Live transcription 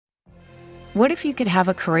What if you could have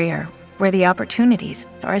a career where the opportunities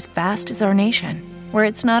are as vast as our nation, where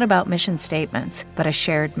it's not about mission statements, but a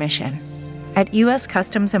shared mission? At U.S.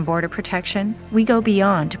 Customs and Border Protection, we go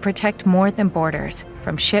beyond to protect more than borders.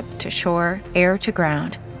 From ship to shore, air to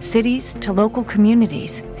ground, cities to local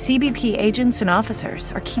communities, CBP agents and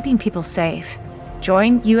officers are keeping people safe.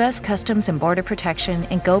 Join U.S. Customs and Border Protection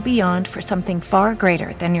and go beyond for something far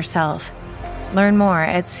greater than yourself. Learn more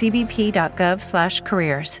at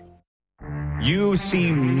cbp.gov/careers. You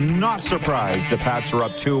seem not surprised the Pats are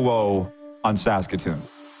up 2-0 on Saskatoon.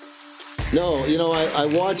 No, I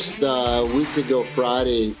watched a week ago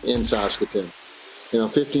Friday in Saskatoon.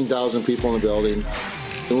 15,000 people in the building.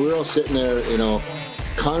 And we were all sitting there,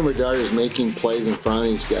 Connor Bedard is making plays in front of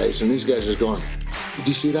these guys. And these guys are going, did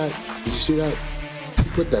you see that? Did you see that? He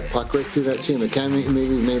put that puck right through that seam. The guy maybe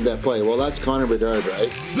made that play. Well, that's Connor Bedard,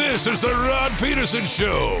 right? This is the Rod Peterson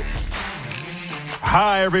Show.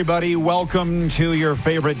 Hi, everybody. Welcome to your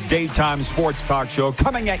favorite daytime sports talk show,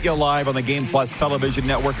 coming at you live on the Game Plus television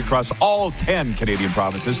network across all 10 Canadian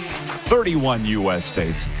provinces, 31 U.S.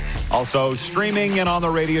 states. Also streaming and on the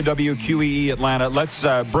radio, WQEE Atlanta. Let's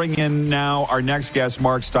bring in now our next guest,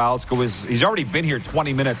 Mark Stiles, because he's already been here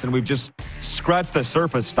 20 minutes, and we've just scratched the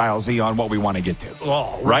surface, Stilesy, on what we want to get to.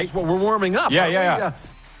 Oh, right? That's what we're warming up. Yeah.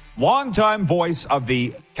 Longtime voice of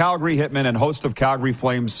the Calgary Hitmen and host of Calgary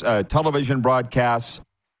Flames television broadcasts.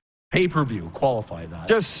 Pay-per-view, qualify that.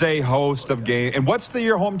 Just say host of game. And what's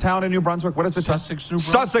your hometown in New Brunswick? What is it? Sussex, New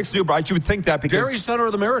Brunswick. Sussex, New Brunswick. You would think that because... Very center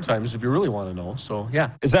of the Maritimes, if you really want to know. So,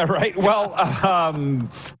 yeah. Is that right? Well,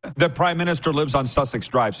 the Prime Minister lives on Sussex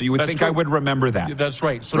Drive, so you would think true. I would remember that. That's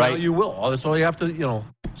right. So now you will. That's all you have to,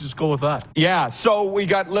 just go with that. Yeah, so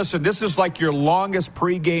listen, this is like your longest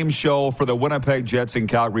pregame show for the Winnipeg Jets and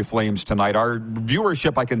Calgary Flames tonight. Our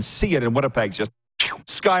viewership, I can see it in Winnipeg, just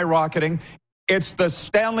skyrocketing. It's the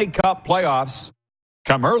Stanley Cup playoffs.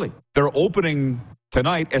 Come early. They're opening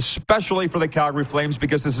tonight, especially for the Calgary Flames,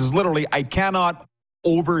 because this is literally, I cannot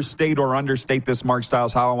overstate or understate this, Mark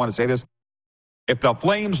Stiles, how I want to say this. If the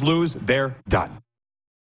Flames lose, they're done.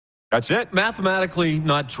 That's it. Mathematically,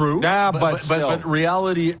 not true. Yeah, but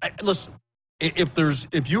reality. Listen,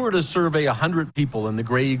 if you were to survey 100 people in the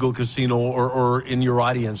Grey Eagle Casino or in your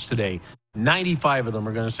audience today, 95 of them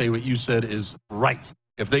are going to say what you said is right.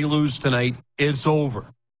 If they lose tonight, it's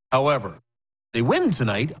over. However, they win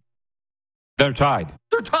tonight. They're tied.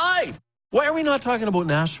 Why are we not talking about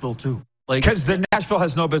Nashville too? Because Nashville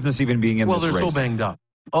has no business even being in this race. Well, they're so banged up.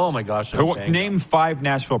 Oh, my gosh. Name 5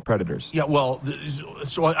 Nashville Predators. Yeah, well,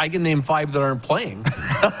 so I can name 5 that aren't playing.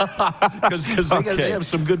 Because they have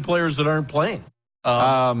some good players that aren't playing.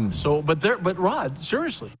 But Rod,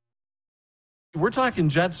 seriously, we're talking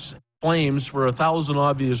Jets Flames for 1,000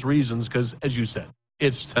 obvious reasons because, as you said,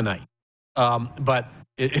 it's tonight. But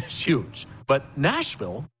it's huge. But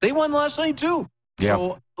Nashville, they won last night too. Yeah.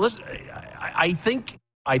 So, listen, I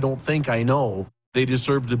know they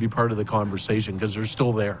deserve to be part of the conversation because they're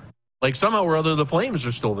still there. Somehow or other, the Flames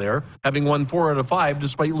are still there, having won 4 out of 5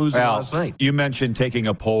 despite losing last night. You mentioned taking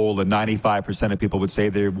a poll, and 95% of people would say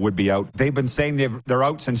they would be out. They've been saying they're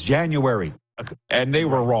out since January, and they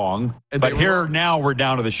were wrong. Now we're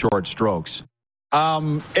down to the short strokes.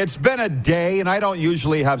 It's been a day, and I don't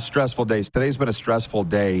usually have stressful days. Today's been a stressful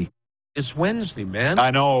day. It's Wednesday, man.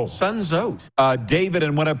 I know. Sun's out. David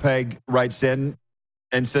in Winnipeg writes in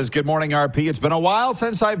and says, "Good morning, RP. It's been a while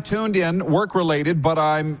since I've tuned in, work-related, but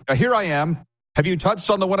here I am. Have you touched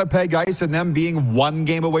on the Winnipeg Ice and them being 1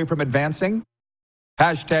 game away from advancing?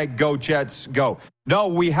 Hashtag go Jets, go." No,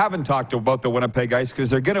 we haven't talked about the Winnipeg Ice because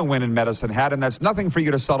they're going to win in Medicine Hat, and that's nothing for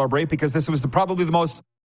you to celebrate because this was probably the most,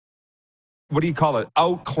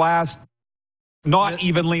 outclassed, not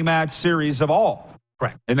evenly matched series of all.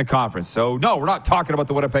 Correct. In the conference. So, no, we're not talking about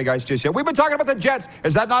the Winnipeg Ice just yet. We've been talking about the Jets.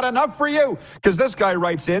 Is that not enough for you? Because this guy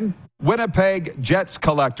writes in, Winnipeg Jets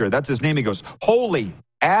Collector. That's his name. He goes, holy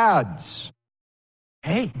ads.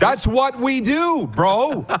 Hey. That's what we do,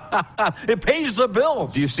 bro. It pays the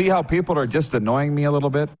bills. Do you see how people are just annoying me a little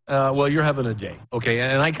bit? Well, you're having a day. Okay,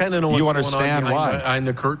 and I kind of know what's going on behind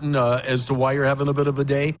the curtain as to why you're having a bit of a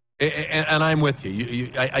day. And I'm with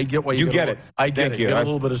you. I get why you get it. I get it. You get a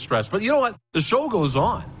little bit of stress. But you know what? The show goes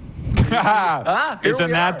on.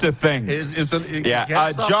 Isn't that the thing?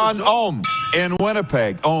 John Ohm in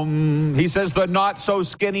Winnipeg. He says the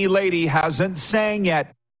not-so-skinny lady hasn't sang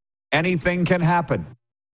yet. Anything can happen.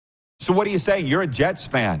 So what are you saying? You're a Jets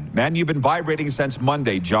fan, man. You've been vibrating since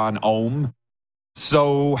Monday, John Ohm.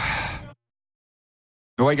 So...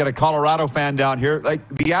 I got a Colorado fan down here.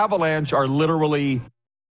 The Avalanche are literally...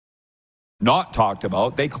 not talked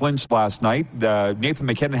about. They clinched last night. Nathan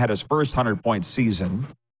McKinnon had his first 100-point season.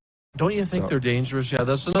 Don't you think they're dangerous? Yeah,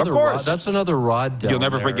 that's another Rod. That's another Rod down You'll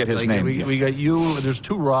never there. forget his name. We got you. There's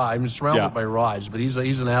two Rod. I'm surrounded by Rods, but he's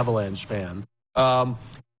an Avalanche fan. I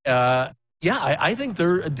think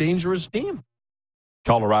they're a dangerous team.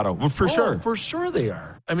 Colorado, well, for sure. For sure they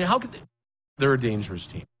are. I mean, how could they're a dangerous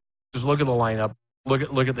team? Just look at the lineup.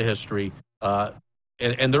 Look at the history, and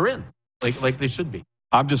they're in like they should be.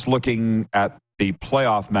 I'm just looking at the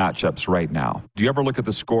playoff matchups right now. Do you ever look at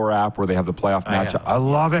the Score app where they have the playoff matchup? I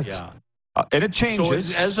love it. Yeah. And it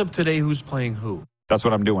changes. So as of today, who's playing who? That's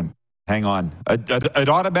what I'm doing. Hang on. It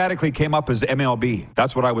automatically came up as MLB.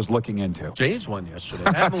 That's what I was looking into. Jays won yesterday.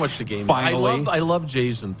 I haven't watched the game. Finally. I love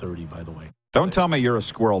Jays in 30, by the way. Don't tell me you're a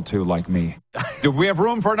squirrel, too, like me. Do we have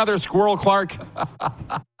room for another squirrel, Clark?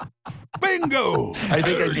 Bingo! I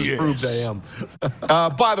think I just proved I am.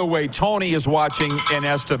 By the way, Tony is watching in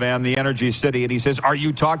Estevan, the Energy City, and he says, are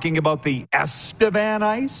you talking about the Estevan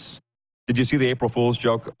Ice? Did you see the April Fool's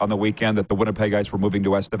joke on the weekend that the Winnipeg Ice were moving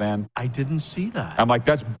to Estevan? I didn't see that. I'm like,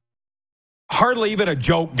 that's hardly even a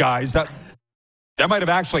joke, guys. That might have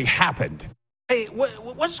actually happened. Hey,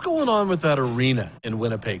 what's going on with that arena in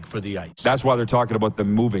Winnipeg for the Ice? That's why they're talking about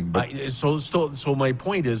them moving. But so my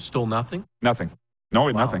point is still nothing? Nothing. No,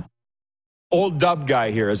 nothing. Old Dub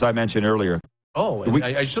guy here, as I mentioned earlier. Oh,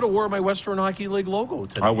 I should have wore my Western Hockey League logo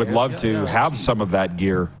today. I would love to have some of that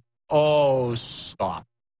gear. Oh, stop.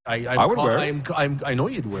 I would wear it. I know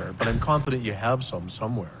you'd wear it, but I'm confident you have some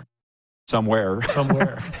somewhere. Somewhere.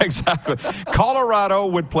 Exactly. Colorado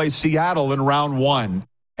would play Seattle in round 1.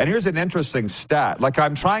 And here's an interesting stat. Like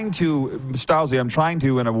I'm trying to,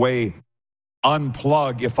 in a way,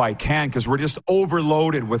 unplug if I can, because we're just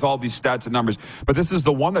overloaded with all these stats and numbers. But this is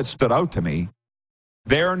the one that stood out to me.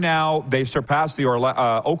 They've surpassed the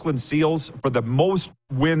Oakland Seals for the most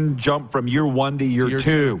win jump from year 1 to year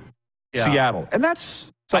 2. Yeah. Seattle. And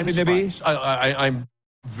that's something to be. I'm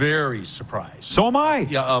very surprised. So am I.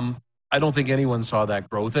 Yeah. I don't think anyone saw that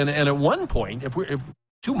growth. And at one point, if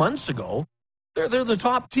 2 months ago, they're the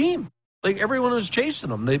top team. Like everyone was chasing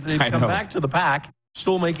them. They've come back to the pack,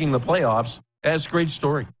 still making the playoffs. That's a great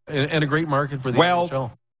story and a great market for the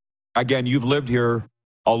NHL. Again, you've lived here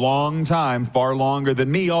a long time, far longer than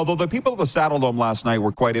me, although the people at the Saddle Dome last night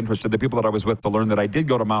were quite interested. The people that I was with to learn that I did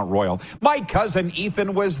go to Mount Royal. My cousin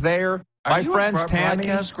Ethan was there. My friends Tammy.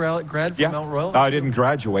 Broadcast grad from Mount Royal? I didn't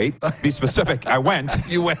graduate. Be specific. I went.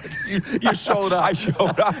 You went. You showed up. I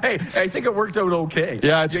showed up. Hey, I think it worked out okay.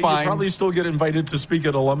 Yeah, it's fine. You probably still get invited to speak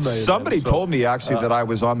at alumni Somebody events, told me, actually, that I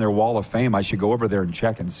was on their Wall of Fame. I should go over there and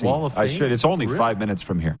check and see. Wall of Fame? I should. It's only 5 minutes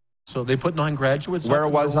from here. So they put non-graduates Where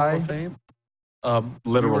up was in the I? Wall of Fame?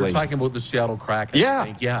 Literally. We were talking about the Seattle Kraken, I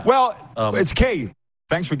think. Yeah. Well, it's Kay.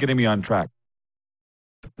 Thanks for getting me on track.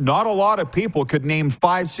 Not a lot of people could name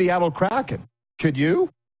 5 Seattle Kraken. Could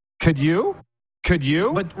you?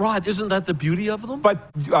 But, Rod, isn't that the beauty of them?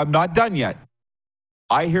 But I'm not done yet.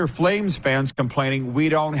 I hear Flames fans complaining, we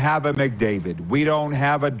don't have a McDavid. We don't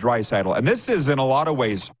have a Draisaitl. And this is, in a lot of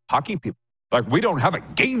ways, hockey people. Like, we don't have a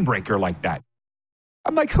game breaker like that.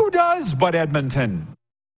 I'm like, who does but Edmonton?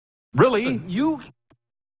 Really? Listen,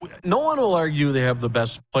 no one will argue they have the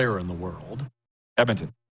best player in the world.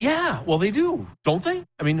 Edmonton. Yeah, well, they do, don't they?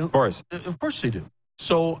 I mean, of course they do.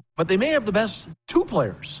 So, but they may have the best 2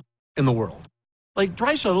 players in the world. Like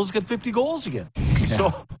Draisaitl's got 50 goals again.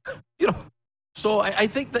 Yeah. So, I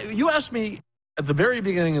think that you asked me at the very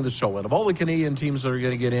beginning of the show, out of all the Canadian teams that are going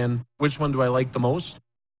to get in, which one do I like the most?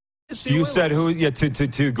 It's the you Oilers. said who? Yeah,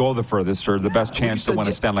 to go the furthest or the best chance to win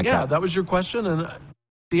a Stanley Cup. Yeah, that was your question, and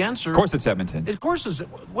the answer. Of course, it's Edmonton. Of course,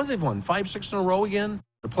 what have they won? 5-6 in a row again.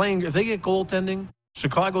 They're playing. If they get goaltending.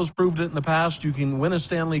 Chicago's proved it in the past. You can win a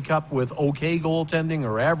Stanley Cup with okay goaltending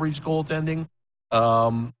or average goaltending.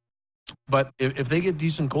 But if they get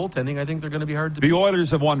decent goaltending, I think they're going to be hard to beat. The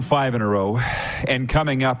Oilers have won 5 in a row. And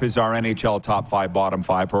coming up is our NHL top 5, bottom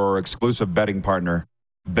 5 for our exclusive betting partner,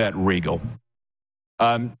 Bet Regal.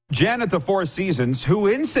 Jen at the Four Seasons, who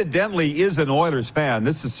incidentally is an Oilers fan.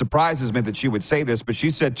 This surprises me that she would say this, but she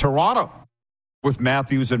said Toronto with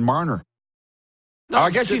Matthews and Marner. I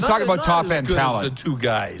guess she's talking about top-end talent. The 2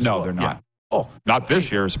 guys. No, they're not. Yeah. Oh, not this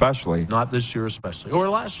year, especially. Not this year, especially, or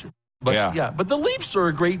last year. But But the Leafs are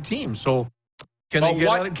a great team. So can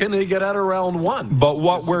they get out of round 1? But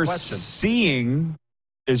what we're seeing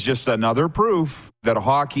is just another proof that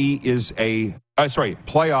hockey is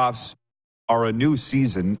playoffs are a new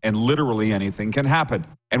season, and literally anything can happen.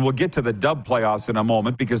 And we'll get to the Dub playoffs in a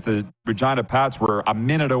moment because the Regina Pats were a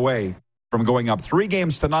minute away from going up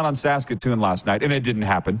 3-0 on Saskatoon last night, and it didn't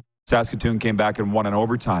happen. Saskatoon came back and won in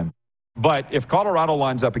overtime. But if Colorado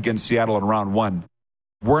lines up against Seattle in round 1,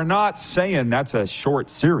 we're not saying that's a short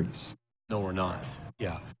series. No, we're not.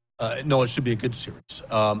 Yeah. No, it should be a good series.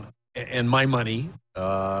 And my money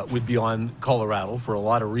would be on Colorado for a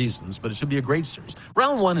lot of reasons, but it should be a great series.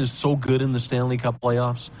 Round one is so good in the Stanley Cup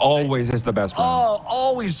playoffs. Always is the best round. Oh,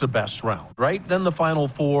 always the best round, right? Then the Final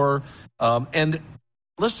Four. And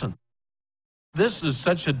listen, this is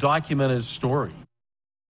such a documented story.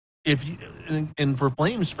 And for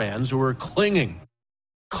Flames fans who are clinging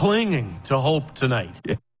to hope tonight,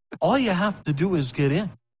 all you have to do is get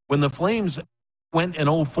in. When the Flames went in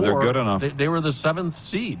 2004, they're good enough. They were the 7th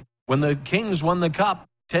seed. When the Kings won the Cup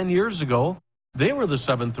 10 years ago, they were the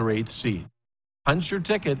 7th or 8th seed. Punch your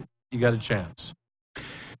ticket, you got a chance.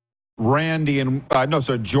 Randy and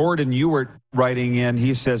Jordan Ewart writing in,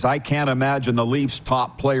 he says, I can't imagine the Leafs'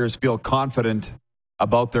 top players feel confident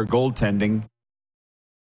about their goaltending.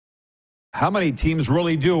 How many teams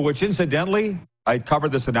really do? Which, incidentally, I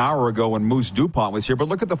covered this an hour ago when Moose DuPont was here, but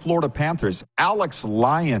look at the Florida Panthers. Alex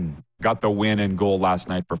Lyon got the win in goal last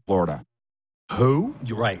night for Florida. Who?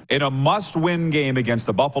 You're right. In a must-win game against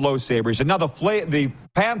the Buffalo Sabres. And now the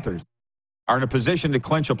Panthers are in a position to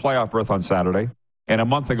clinch a playoff berth on Saturday. And a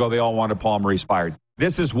month ago, they all wanted Paul Maurice fired.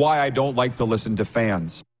 This is why I don't like to listen to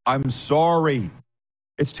fans. I'm sorry.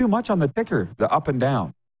 It's too much on the ticker, the up and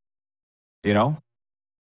down. You know?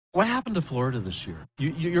 What happened to Florida this year?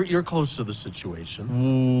 You're close to the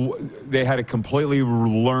situation. They had to completely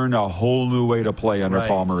learn a whole new way to play under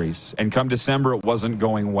Paul Maurice. And come December, it wasn't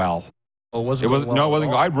going well. Oh, it wasn't going well? No, it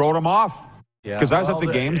wasn't. I wrote them off. Because I was at the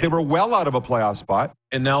games. They were well out of a playoff spot.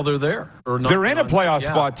 And now they're there. They're in a playoff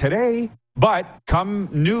spot today. But come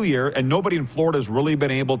New Year, and nobody in Florida has really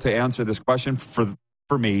been able to answer this question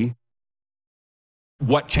for me.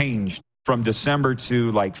 What changed from December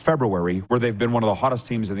to like February, where they've been one of the hottest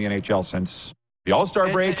teams in the NHL since the All-Star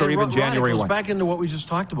break or even January 1? It goes back into what we just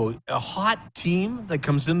talked about. A hot team that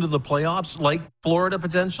comes into the playoffs, like Florida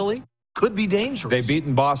potentially, could be dangerous. They've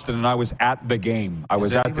beaten Boston, and I was at the game.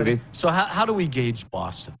 So how do we gauge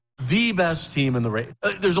Boston? The best team in the race.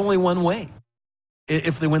 There's only one way.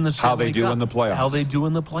 If they win the Stanley Cup. How they do in the playoffs. How they do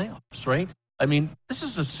in the playoffs, right? I mean, this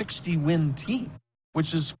is a 60-win team,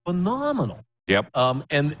 which is phenomenal. Yep.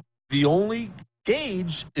 And the only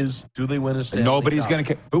gauge is, do they win a Stanley Cup? Nobody's going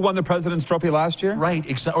to. Who won the President's Trophy last year?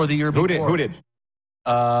 Right, or the year before. Who did?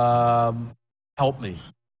 Help me.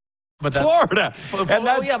 But that's, Florida.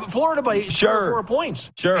 But Florida by 4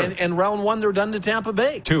 points. Sure. And round one, they're done to Tampa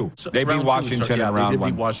Bay. 2. So they beat Washington in round 1. They did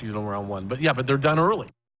beat Washington in round 1. But they're done early.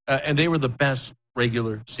 And they were the best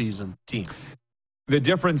regular season team. The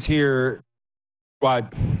difference here,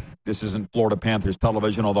 this isn't Florida Panthers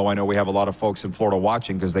television, although I know we have a lot of folks in Florida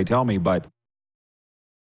watching because they tell me, but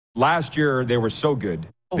last year they were so good.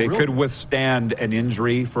 They could withstand an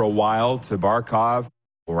injury for a while to Barkov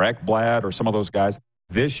or Ekblad or some of those guys.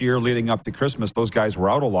 This year, leading up to Christmas, those guys were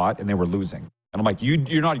out a lot and they were losing. And I'm like,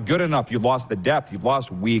 you're not good enough. You've lost the depth. You've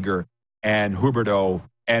lost Weegar and Huberdeau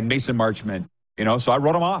and Mason Marchment. So I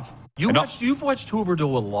wrote them off. You've watched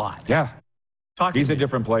Huberdeau a lot. Yeah. He's a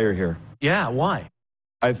different player here. Yeah, why?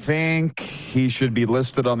 I think he should be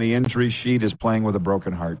listed on the injury sheet as playing with a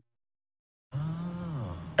broken heart. Oh.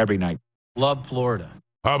 Every night. Love Florida.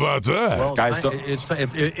 How about that? Well,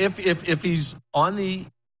 if he's on the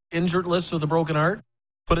injured list with a broken heart,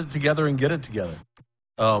 put it together and get it together.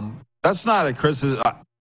 That's not a criticism.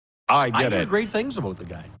 I hear great things about the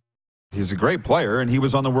guy. He's a great player, and he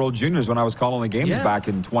was on the World Juniors when I was calling the games back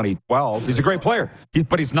in 2012. He's a great player,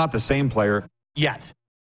 but he's not the same player yet.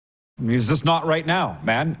 He's just not right now,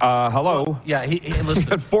 man. Hello. Well, yeah, listen. He's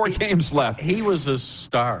got 4 games left. He was a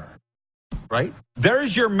star, right?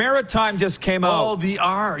 There's your Maritime just came out. Oh, the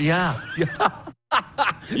R, yeah.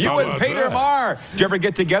 You and Peter Marr. Did you ever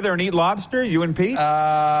get together and eat lobster, you and Pete?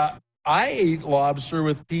 I ate lobster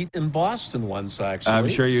with Pete in Boston once, actually. I'm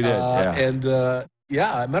sure you did, yeah. And,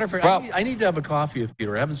 matter of fact, I need to have a coffee with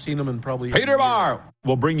Peter. I haven't seen him in probably Peter Marr.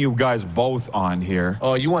 We'll bring you guys both on here.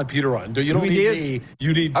 Oh, you want Peter on? You don't need me.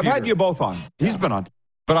 You need I've Peter. had you both on. He's been on.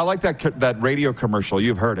 But I like that radio commercial.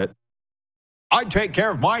 You've heard it. I take care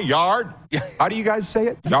of my yard. How do you guys say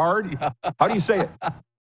it? Yard? How do you say it?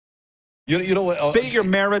 You know what? Say it your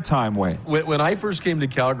Maritime way. When I first came to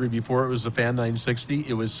Calgary before it was the Fan 960,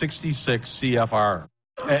 it was 66 CFR.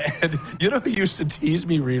 And who used to tease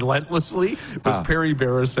me relentlessly was Perry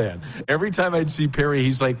Barasan. Every time I'd see Perry,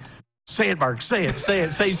 he's like, say it, Mark, say it, say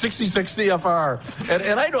 66 CFR.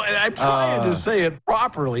 And I know, and I'm trying to say it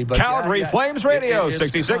properly. But Calgary Flames Radio,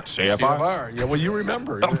 66 CFR. Yeah, well, you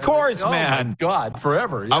remember. Of course, man. My God,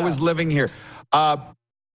 forever. Yeah. I was living here.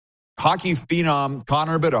 Hockey phenom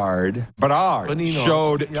Connor Bedard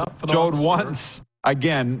showed once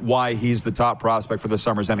again why he's the top prospect for the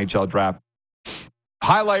summer's NHL draft.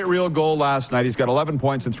 Highlight reel goal last night. He's got 11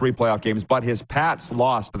 points in 3 playoff games, but his Pats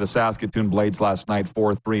lost to the Saskatoon Blades last night,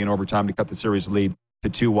 4-3 in overtime to cut the series lead to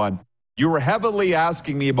 2-1. You were heavily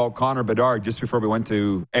asking me about Connor Bedard just before we went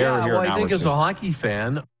to air here. I think as a hockey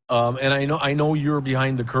fan, and I know you're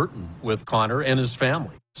behind the curtain with Connor and his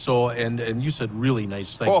family. So, and you said really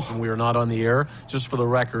nice things when we were not on the air. Just for the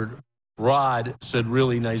record, Rod said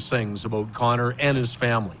really nice things about Connor and his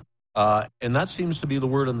family. And that seems to be the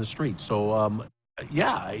word on the street. So,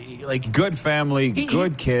 like good family,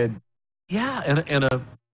 good kid. Yeah, and a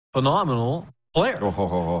phenomenal player.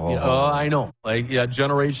 I know. Like,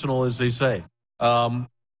 generational, as they say.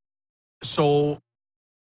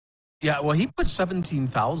 He put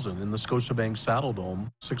 17,000 in the Scotiabank Saddle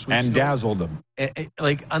Dome 6 weeks and ago. dazzled them.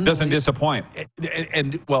 Doesn't disappoint.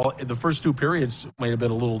 And the first 2 periods might have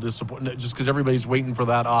been a little disappointing just because everybody's waiting for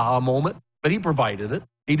that aha moment. But he provided it.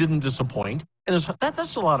 He didn't disappoint. And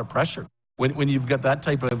that's a lot of pressure when you've got that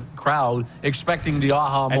type of crowd expecting the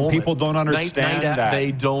aha moment. And people don't understand that.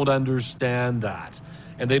 They don't understand that.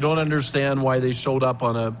 And they don't understand why they showed up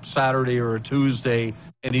on a Saturday or a Tuesday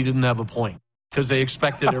and he didn't have a point. Because they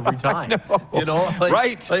expect it every time.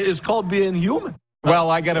 Right. It's called being human. Well,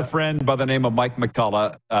 I got a friend by the name of Mike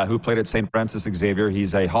McCullough who played at St. Francis Xavier.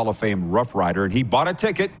 He's a Hall of Fame Rough Rider, and he bought a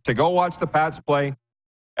ticket to go watch the Pats play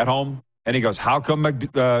at home. And he goes, how come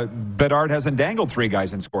Bedard hasn't dangled 3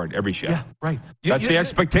 guys and scored every shift? Yeah, right. That's the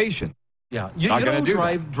expectation. Yeah. You know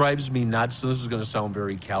what drives me nuts, and this is going to sound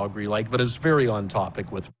very Calgary-like, but it's very on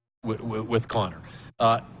topic with Connor,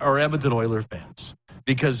 are Edmonton Oilers fans.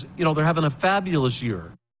 Because, they're having a fabulous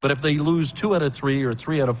year, but if they lose 2 out of 3 or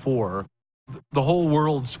 3 out of 4, the whole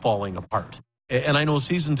world's falling apart. And I know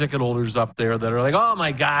season ticket holders up there that are like, oh,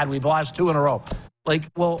 my God, we've lost 2 in a row.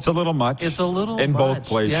 It's a little much. It's a little in much. both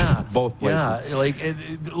places. Yeah. Both places.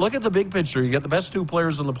 Yeah. Look at the big picture. You got the best 2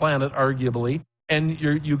 players on the planet, arguably, and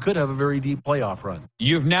you could have a very deep playoff run.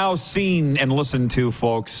 You've now seen and listened to,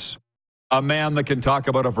 folks, a man that can talk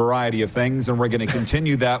about a variety of things, and we're going to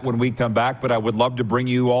continue that when we come back. But I would love to bring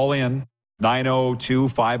you all in.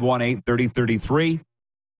 902-518-3033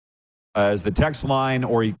 as the text line,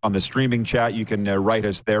 or on the streaming chat, you can write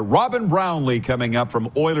us there. Robin Brownlee coming up from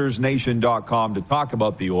OilersNation.com to talk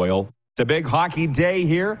about the Oil. It's a big hockey day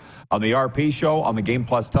here on the RP Show, on the Game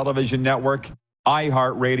Plus Television Network,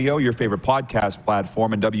 iHeartRadio, your favorite podcast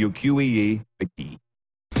platform, and WQEE, The Key.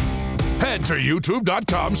 Head to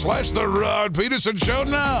youtube.com/The Rod Peterson Show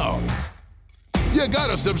now. You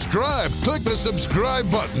gotta subscribe. Click the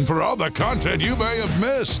subscribe button for all the content you may have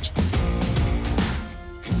missed.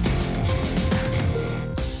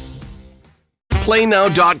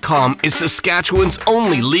 PlayNow.com is Saskatchewan's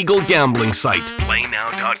only legal gambling site.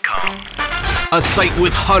 PlayNow.com. A site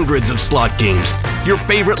with hundreds of slot games, your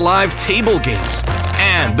favorite live table games,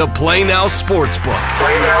 and the Play Now Sportsbook.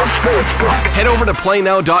 Play Now Sportsbook. Head over to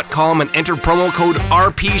PlayNow.com and enter promo code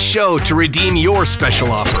RPSHOW to redeem your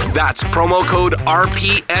special offer. That's promo code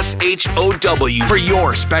RPSHOW for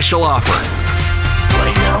your special offer.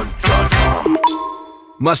 PlayNow.com.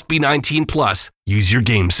 Must be 19 plus. Use your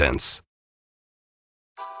game sense.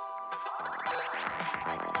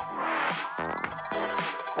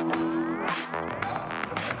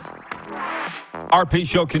 RP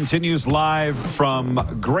Show continues live from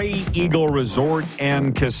Grey Eagle Resort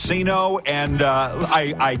and Casino, and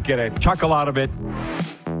I get a chuckle out of it.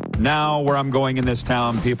 Now, where I'm going in this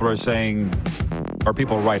town, people are saying, or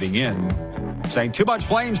people writing in, saying, too much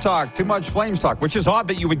Flames talk, which is odd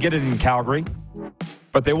that you would get it in Calgary.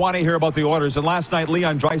 But they want to hear about the Oilers. And last night,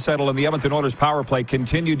 Leon Draisaitl and the Edmonton Oilers power play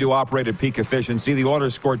continued to operate at peak efficiency. The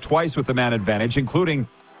Oilers scored twice with the man advantage, including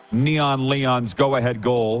Neon Leon's go-ahead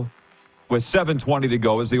goal with 7:20 to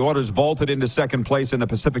go as the Oilers vaulted into second place in the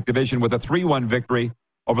Pacific Division with a 3-1 victory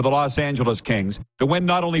over the Los Angeles Kings. The win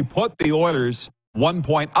not only put the Oilers 1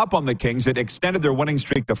 point up on the Kings, it extended their winning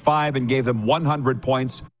streak to 5 and gave them 100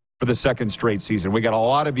 points for the second straight season. We got a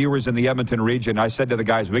lot of viewers in the Edmonton region. I said to the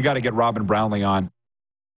guys, we got to get Robin Brownlee on.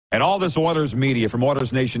 And all this Oilers media from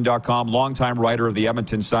OilersNation.com, longtime writer of the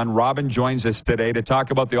Edmonton Sun. Robin joins us today to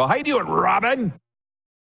talk about the Oilers. How you doing, Robin?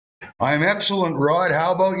 I'm excellent, Rod.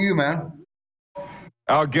 How about you, man?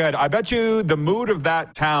 Oh, good. I bet you the mood of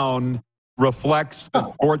that town reflects the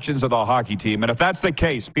fortunes of the hockey team. And if that's the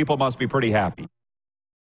case, people must be pretty happy.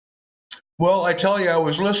 Well, I tell you, I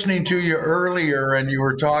was listening to you earlier, and you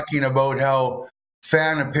were talking about how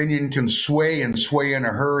fan opinion can sway and sway in a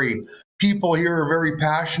hurry. People here are very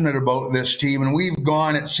passionate about this team, and we've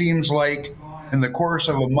gone, it seems like, in the course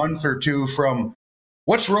of a month or two from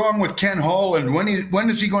what's wrong with Ken Holland? When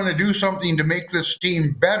is he going to do something to make this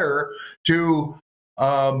team better to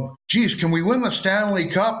geez, can we win the Stanley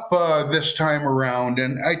Cup this time around?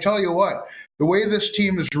 And I tell you what, the way this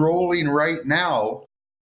team is rolling right now,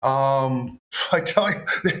 I tell you,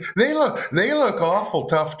 they look awful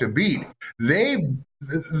tough to beat.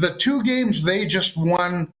 The 2 games they just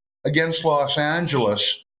won against Los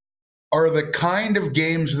Angeles are the kind of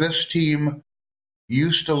games this team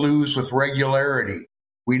used to lose with regularity.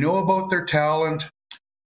 We know about their talent.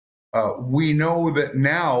 We know that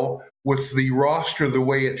now, with the roster the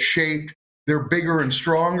way it's shaped, they're bigger and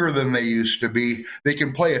stronger than they used to be. They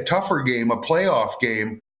can play a tougher game, a playoff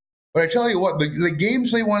game. But I tell you what, the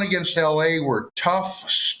games they won against LA were tough.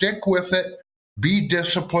 Stick with it. Be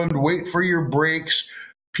disciplined. Wait for your breaks.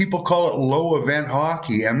 People call it low event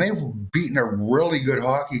hockey, and they've beaten a really good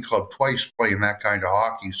hockey club twice playing that kind of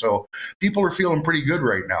hockey. So people are feeling pretty good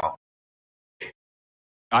right now.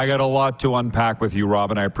 I got a lot to unpack with you,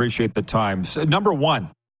 Robin. I appreciate the time. So, number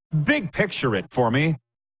one, big picture it for me.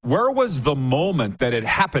 Where was the moment that it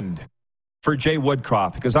happened for Jay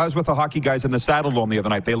Woodcroft? Because I was with the hockey guys in the Saddle Dome the other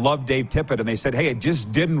night. They loved Dave Tippett, and they said, hey, it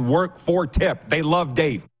just didn't work for Tip. They love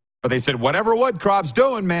Dave. But they said, whatever Woodcroft's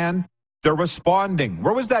doing, man, they're responding.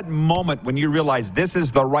 Where was that moment when you realized this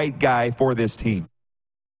is the right guy for this team?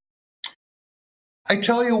 I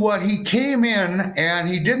tell you what, he came in and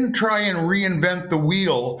he didn't try and reinvent the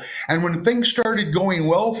wheel. And when things started going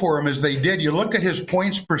well for him, as they did, you look at his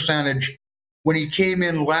points percentage when he came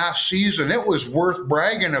in last season, it was worth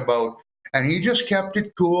bragging about. And he just kept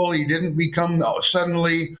it cool. He didn't become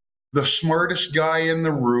suddenly the smartest guy in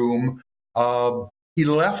the room. He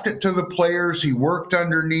left it to the players. He worked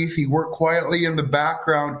underneath. He worked quietly in the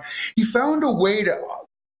background. He found a way to,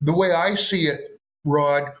 the way I see it,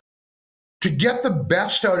 Rod, to get the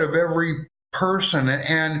best out of every person.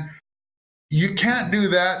 And you can't do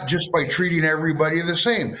that just by treating everybody the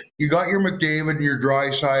same. You got your McDavid and your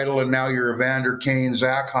Draisaitl, and now your Evander Kane,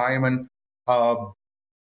 Zach Hyman.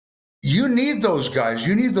 You need those guys.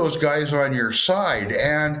 You need those guys on your side.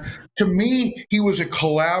 And to me, he was a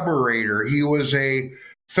collaborator. He was a,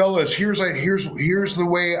 fellas, here's the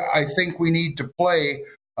way I think we need to play.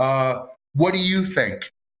 What do you think?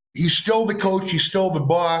 He's still the coach. He's still the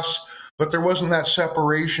boss. But there wasn't that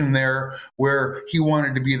separation there where he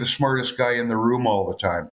wanted to be the smartest guy in the room all the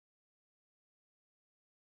time.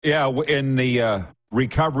 Yeah, in the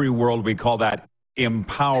recovery world, we call that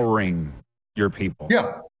empowering your people.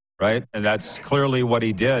 Yeah. Right? And that's clearly what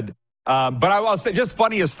he did. But I will say, just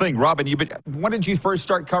funniest thing, Robin, when did you first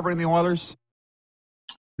start covering the Oilers?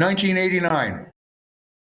 1989.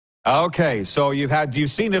 Okay, so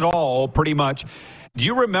you've seen it all pretty much. Do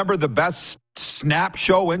you remember the best snap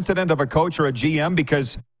show incident of a coach or a GM?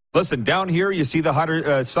 Because, listen, down here you see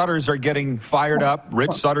the Sutters are getting fired up.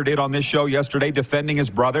 Rich Sutter did on this show yesterday defending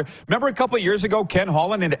his brother. Remember a couple of years ago, Ken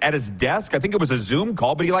Holland at his desk, I think it was a Zoom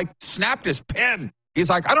call, but he snapped his pen. He's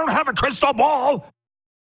like, I don't have a crystal ball.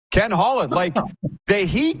 Ken Holland, the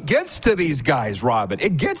heat gets to these guys, Robin.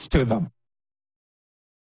 It gets to them.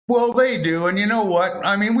 Well, they do. And you know what?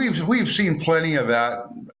 I mean, we've seen plenty of that,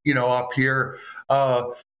 up here.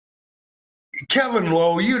 Kevin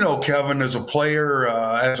Lowe, Kevin as a player,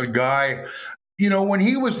 as a guy, when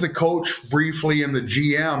he was the coach briefly and the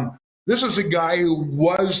GM, this is a guy who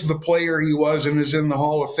was the player he was and is in the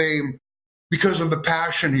Hall of Fame because of the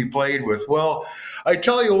passion he played with. Well, I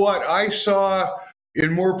tell you what, I saw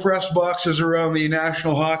in more press boxes around the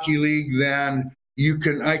National Hockey League than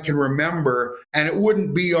I can remember, and it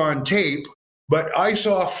wouldn't be on tape, but I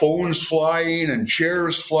saw phones flying and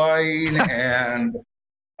chairs flying and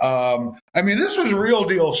this was real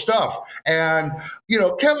deal stuff. And,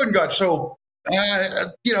 Kevin got so,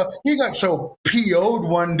 he got so PO'd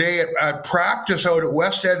one day at practice out at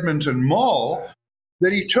West Edmonton Mall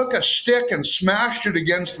that he took a stick and smashed it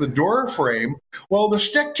against the door frame. Well, the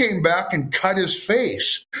stick came back and cut his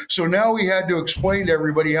face. So now he had to explain to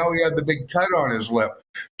everybody how he had the big cut on his lip.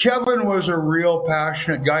 Kevin was a real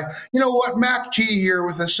passionate guy. You know what? Mac T here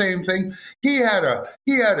with the same thing. He had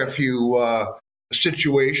a few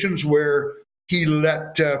situations where he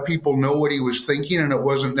let people know what he was thinking, and it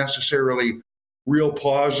wasn't necessarily real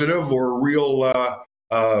positive or real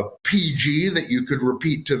PG that you could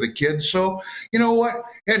repeat to the kids. So, you know what?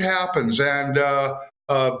 It happens. And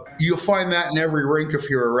you'll find that in every rink if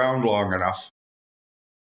you're around long enough.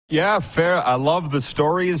 Yeah, fair. I love the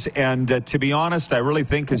stories. And to be honest, I really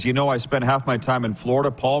think, because I spent half my time in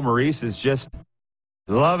Florida, Paul Maurice is just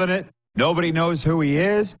loving it. Nobody knows who he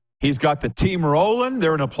is. He's got the team rolling.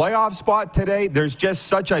 They're in a playoff spot today. There's just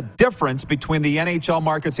such a difference between the NHL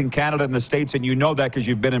markets in Canada and the States, and you know that because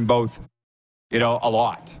you've been in both, a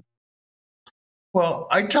lot. Well,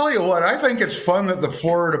 I tell you what, I think it's fun that the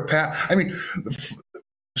Florida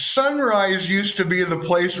Sunrise used to be the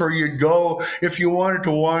place where you'd go if you wanted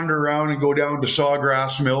to wander around and go down to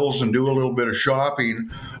Sawgrass Mills and do a little bit of shopping,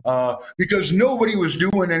 because nobody was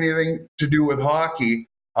doing anything to do with hockey.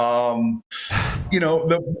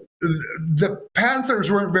 The Panthers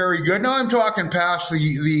weren't very good. Now I'm talking past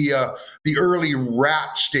the early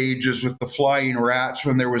rat stages with the Flying Rats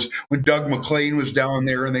when Doug McLean was down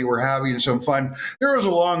there and they were having some fun. There was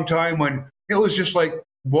a long time when it was just like,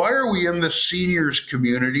 why are we in the seniors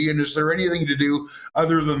community? And is there anything to do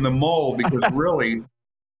other than the mull? Because really,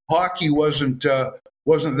 hockey wasn't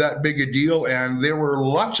that big a deal, and there were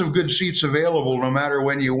lots of good seats available no matter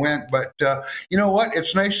when you went. But you know what?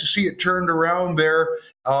 It's nice to see it turned around there.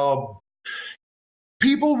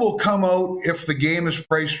 People will come out if the game is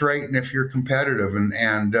priced right and if you're competitive,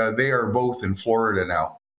 and they are both in Florida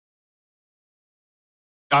now.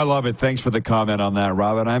 I love it. Thanks for the comment on that,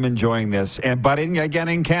 Robin. I'm enjoying this. But again,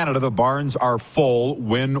 in Canada, the barns are full,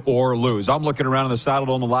 win or lose. I'm looking around in the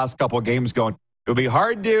Saddledome the last couple of games going, it'll be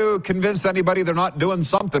hard to convince anybody they're not doing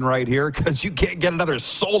something right here because you can't get another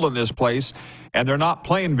soul in this place, and they're not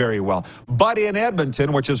playing very well. But in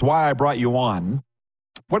Edmonton, which is why I brought you on,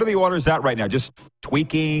 what are the Oilers at right now? Just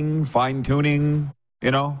tweaking, fine-tuning,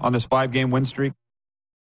 on this 5-game win streak?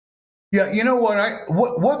 Yeah, you know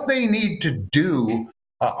what they need to do,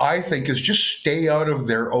 I think, is just stay out of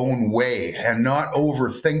their own way and not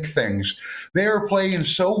overthink things. They are playing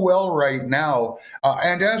so well right now,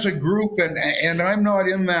 and as a group, and I'm not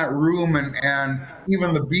in that room, and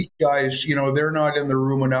even the beat guys, they're not in the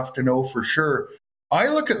room enough to know for sure. I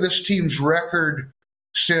look at this team's record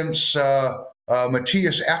since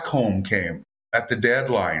Matthias Ekholm came at the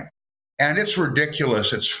deadline, and it's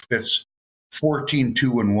ridiculous. It's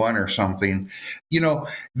 14-2-1 or something.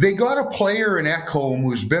 They got a player in Ekholm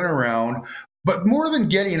who's been around, but more than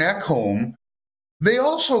getting Ekholm, they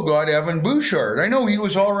also got Evan Bouchard. I know he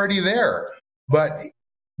was already there, but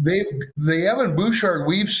the Evan Bouchard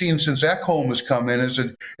we've seen since Ekholm has come in is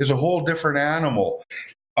a whole different animal.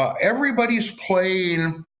 Everybody's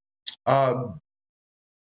playing to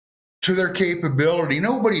their capability.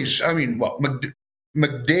 McDavid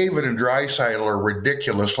and Draisaitl are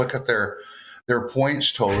ridiculous. Look at their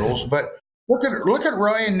points totals, but look at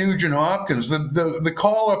Ryan Nugent-Hopkins. The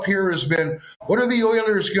call up here has been, what are the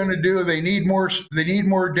Oilers going to do? They need more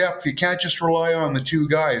depth. You can't just rely on the two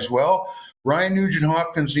guys. Well, Ryan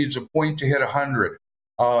Nugent-Hopkins needs a point to hit 100.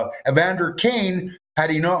 Evander Kane, had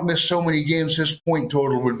he not missed so many games, his point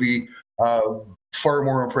total would be far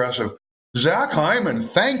more impressive. Zach Hyman,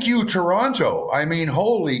 thank you, Toronto. I mean,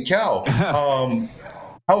 holy cow.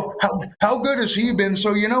 How good has he been?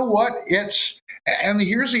 So you know what? And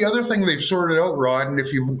here's the other thing they've sorted out, Rod, and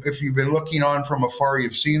if you've been looking on from afar,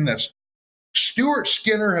 you've seen this. Stuart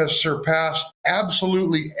Skinner has surpassed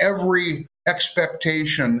absolutely every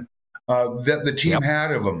expectation that the team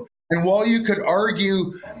had of him. And while you could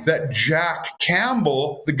argue that Jack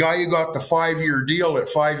Campbell, the guy who got the 5-year deal at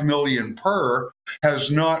 $5 million per, has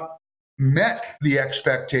not met the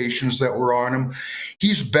expectations that were on him,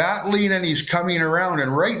 he's battling and he's coming around.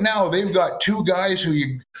 And right now they've got two guys who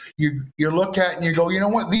you look at and you go, you know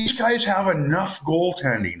what, these guys have enough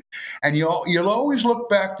goaltending. And you'll always look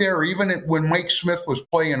back there, even when Mike Smith was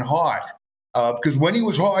playing hot, because when he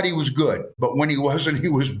was hot, he was good, but when he wasn't, he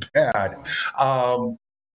was bad.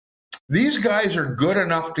 These guys are good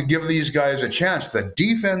enough to give these guys a chance. The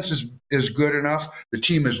defense is good enough. The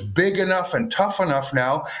team is big enough and tough enough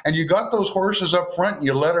now. And you got those horses up front and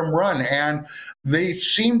you let them run. And they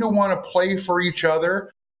seem to want to play for each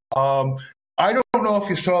other. I don't know if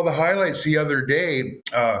you saw the highlights the other day,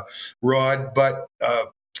 Rod, but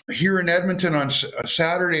here in Edmonton on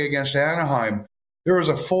Saturday against Anaheim, there was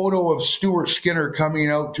a photo of Stuart Skinner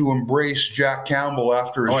coming out to embrace Jack Campbell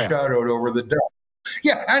after his shutout over the Ducks.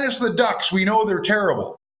 Yeah, and it's the Ducks. We know they're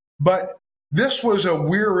terrible. But this was a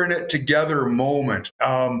we're in it together moment.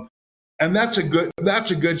 And that's a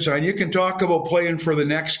good sign. You can talk about playing for the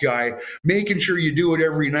next guy, making sure you do it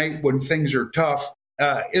every night when things are tough,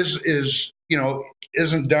 isn't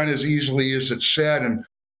done as easily as it's said. And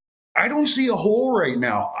I don't see a hole right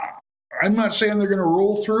now. I'm not saying they're going to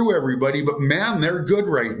roll through everybody, but man, they're good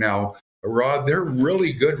right now. Rod, they're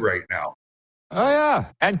really good right now. Oh, yeah.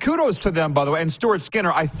 And kudos to them, by the way. And Stuart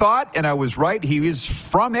Skinner, I thought, and I was right, he is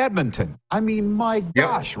from Edmonton. I mean, my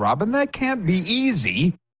gosh, Robin, that can't be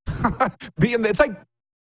easy. It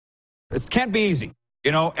can't be easy,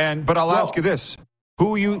 but I'll ask you this.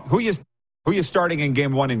 Who you starting in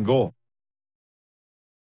game one in goal?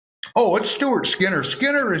 Oh, it's Stuart Skinner.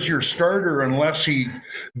 Skinner is your starter unless he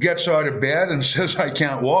gets out of bed and says, I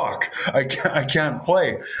can't walk. I can't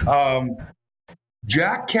play.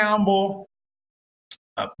 Jack Campbell,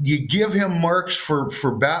 you give him marks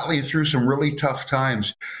for battling through some really tough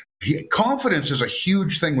times. Confidence is a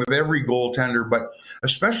huge thing with every goaltender, but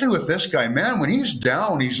especially with this guy, man, when he's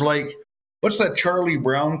down, he's like, what's that Charlie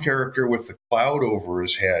Brown character with the cloud over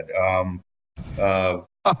his head? You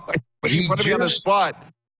put me on the spot.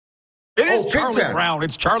 It is Charlie Brown.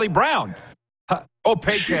 It's Charlie Brown.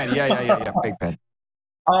 Pigpen. Yeah. Pigpen.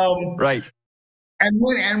 Right.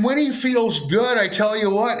 And when he feels good, I tell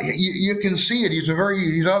you what, you can see it. He's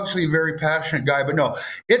obviously a very passionate guy. But no,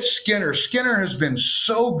 it's Skinner. Skinner has been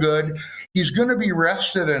so good. He's going to be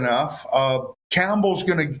rested enough. Campbell's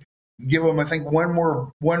going to give him, I think, one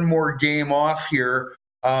more game off here,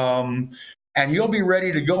 and he'll be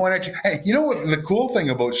ready to go. And hey, you know what the cool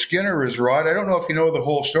thing about Skinner is, Rod? I don't know if you know the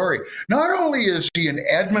whole story. Not only is he an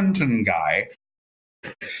Edmonton guy,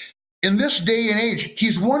 in this day and age,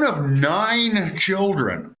 he's one of 9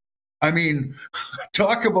 children. I mean,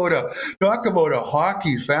 talk about a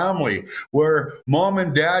hockey family where mom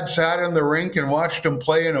and dad sat in the rink and watched him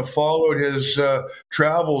play and have followed his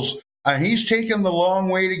travels. And he's taken the long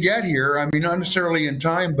way to get here. I mean, not necessarily in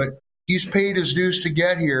time, but he's paid his dues to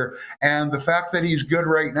get here. And the fact that he's good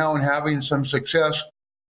right now and having some success,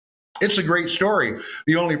 it's a great story.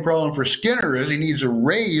 The only problem for Skinner is he needs a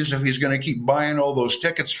raise if he's going to keep buying all those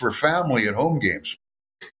tickets for family at home games.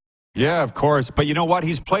 Yeah, of course. But you know what?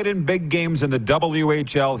 He's played in big games in the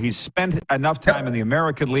WHL. He's spent enough time in the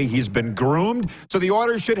American League. He's been groomed. So the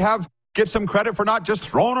Oilers should get some credit for not just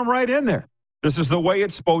throwing him right in there. This is the way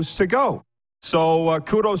it's supposed to go. So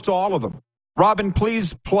kudos to all of them. Robin,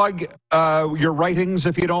 please plug your writings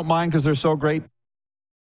if you don't mind, because they're so great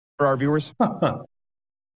for our viewers.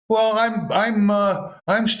 Well,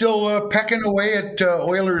 I'm still pecking away at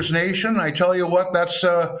Oilers Nation. I tell you what, that's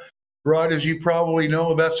Rod, as you probably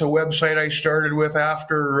know, that's a website I started with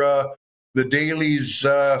after the dailies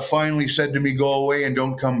finally said to me, "Go away and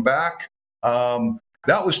don't come back."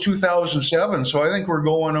 That was 2007, so I think we're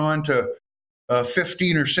going on to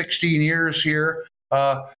 15 or 16 years here.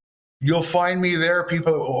 You'll find me there,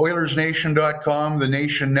 people at OilersNation.com, the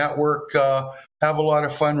Nation Network. Have a lot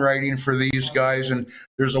of fun writing for these guys, and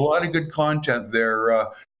there's a lot of good content there.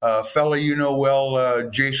 Fella you know well,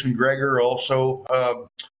 Jason Greger, also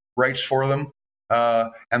writes for them.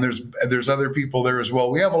 And there's other people there as well.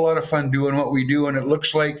 We have a lot of fun doing what we do, and it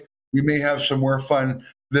looks like we may have some more fun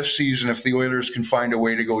this season if the Oilers can find a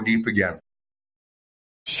way to go deep again.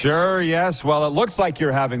 Sure, yes. Well, it looks like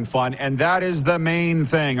you're having fun, and that is the main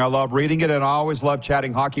thing. I love reading it, and I always love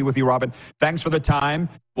chatting hockey with you, Robin. Thanks for the time.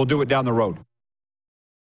 We'll do it down the road.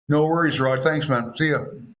 No worries, Rod. Thanks, man. See ya.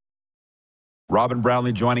 Robin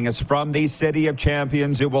Brownlee joining us from the City of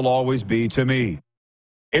Champions. It will always be to me.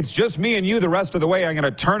 It's just me and you the rest of the way. I'm going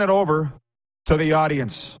to turn it over to the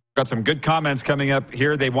audience. Got some good comments coming up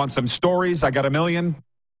here. They want some stories. I got a million.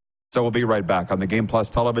 So we'll be right back on the Game Plus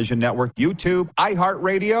Television Network, YouTube,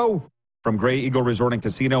 iHeartRadio, from Grey Eagle Resort and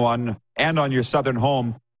Casino on your southern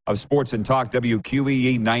home of Sports and Talk,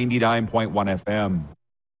 WQEE 99.1 FM.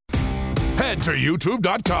 Head to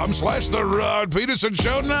youtube.com/The Rod Peterson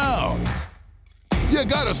Show now. You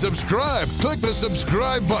gotta subscribe. Click the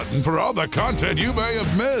subscribe button for all the content you may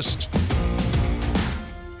have missed.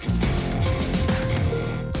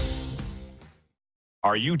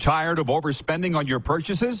 Are you tired of overspending on your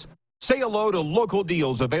purchases? Say hello to local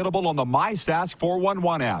deals available on the MySask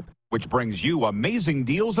 411 app, which brings you amazing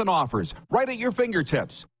deals and offers right at your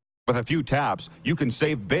fingertips. With a few taps, you can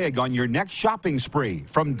save big on your next shopping spree,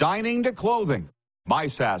 from dining to clothing.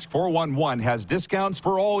 MySask 411 has discounts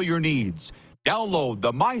for all your needs. Download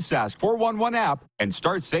the MySask 411 app and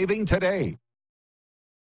start saving today.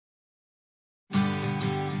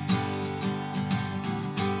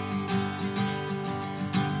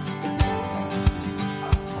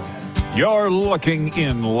 You're looking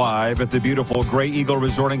in live at the beautiful Grey Eagle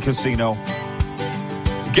Resort and Casino.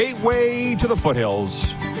 Gateway to the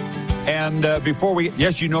foothills. And before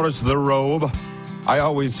yes, you notice the robe. I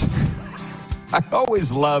always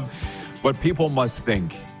love what people must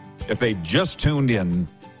think if they just tuned in,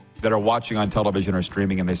 that are watching on television or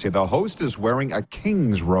streaming, and they say the host is wearing a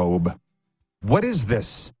king's robe. What is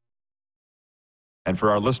this? And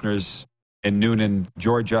for our listeners in Noonan,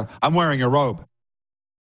 Georgia, I'm wearing a robe.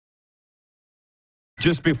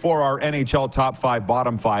 Just before our NHL top 5,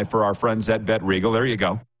 bottom 5 for our friends at Bet Regal. There you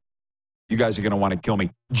go. You guys are going to want to kill me.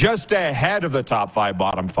 Just ahead of the top 5,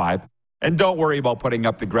 bottom 5. And don't worry about putting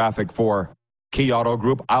up the graphic for Key Auto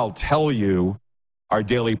Group. I'll tell you, our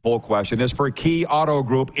daily poll question is for Key Auto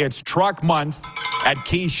Group. It's truck month at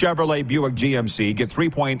Key Chevrolet Buick GMC. Get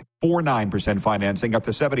 3.49% financing up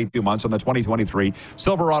to 72 months on the 2023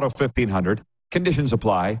 Silverado 1500. Conditions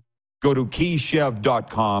apply. Go to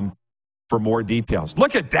keyshev.com for more details.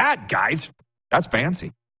 Look at that, guys. That's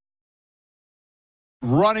fancy.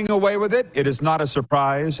 Running away with it, it is not a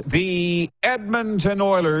surprise. The Edmonton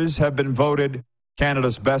Oilers have been voted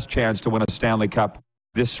Canada's best chance to win a Stanley Cup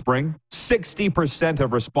this spring. 60%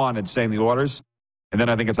 of respondents saying the Oilers. And then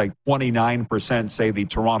I think it's like 29% say the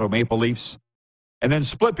Toronto Maple Leafs. And then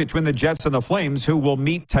split between the Jets and the Flames, who will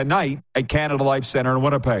meet tonight at Canada Life Center in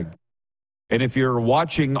Winnipeg. And if you're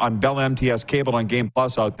watching on Bell MTS Cable on Game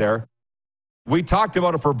Plus out there, we talked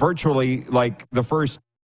about it for virtually like the first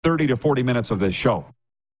 30 to 40 minutes of this show,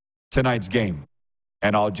 tonight's game.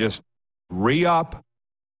 And I'll just re-up.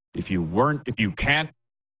 If you can't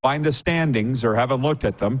find the standings or haven't looked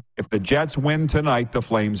at them, if the Jets win tonight, the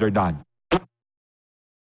Flames are done.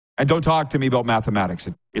 And don't talk to me about mathematics.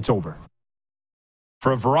 It's over.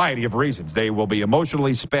 For a variety of reasons. They will be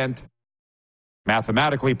emotionally spent,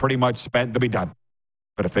 mathematically pretty much spent. They'll be done.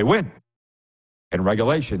 But if they win in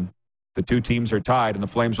regulation, the two teams are tied, and the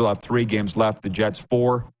Flames will have 3 games left. The Jets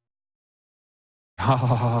 4.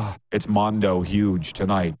 It's Mondo huge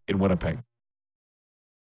tonight in Winnipeg.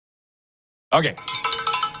 Okay.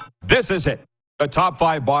 This is it. The top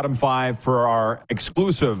 5, bottom 5 for our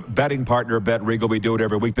exclusive betting partner, Bet Regal. We do it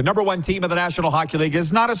every week. The number 1 team in the National Hockey League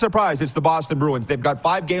is not a surprise. It's the Boston Bruins. They've got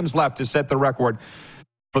 5 games left to set the record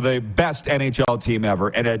for the best NHL team ever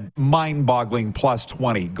and a mind-boggling plus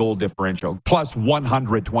 20 goal differential, plus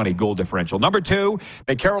 120 goal differential. Number 2,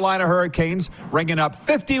 the Carolina Hurricanes, ringing up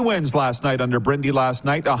 50 wins last night under Brindy last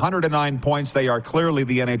night, 109 points. They are clearly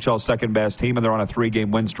the NHL's second-best team, and they're on a 3-game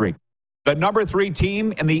win streak. The number 3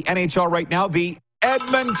 team in the NHL right now, the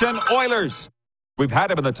Edmonton Oilers. We've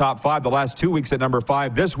had them in the top 5 the last 2 weeks at number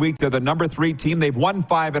 5. This week, they're the number 3 team. They've won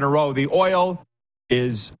 5 in a row. The Oil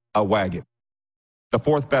is a wagon. The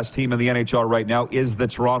 4th best team in the NHL right now is the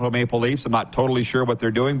Toronto Maple Leafs. I'm not totally sure what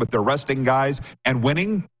they're doing, but they're resting guys and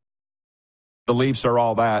winning. The Leafs are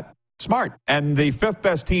all that smart. And the 5th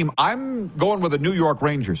best team, I'm going with the New York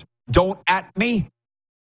Rangers. Don't at me.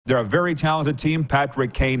 They're a very talented team.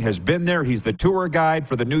 Patrick Kane has been there. He's the tour guide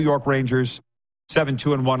for the New York Rangers.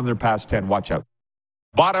 7-2-1 in their past 10. Watch out.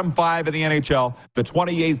 Bottom 5 in the NHL. The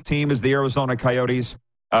 28th team is the Arizona Coyotes.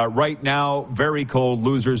 Right now, very cold,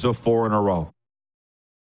 losers of 4 in a row.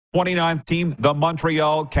 29th team, the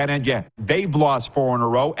Montreal Canadiens. They've lost 4 in a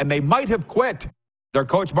row, and they might have quit. Their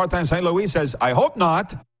coach, Martin St. Louis, says, I hope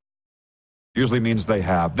not. Usually means they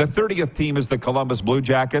have. The 30th team is the Columbus Blue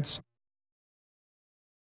Jackets.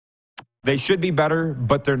 They should be better,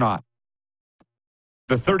 but they're not.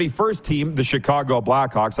 The 31st team, the Chicago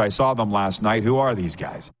Blackhawks, I saw them last night. Who are these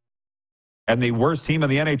guys? And the worst team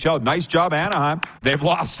in the NHL, nice job, Anaheim. They've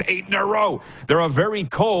lost 8 in a row. They're a very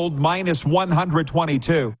cold minus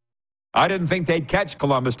 122. I didn't think they'd catch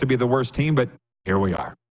Columbus to be the worst team, but here we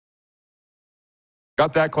are.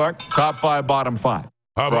 Got that, Clark? Top 5, bottom 5.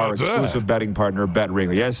 How for our about that? exclusive betting partner, Bet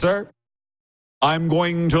Regal. Yes, sir. I'm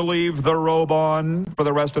going to leave the robe on for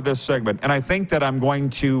the rest of this segment. And I think that I'm going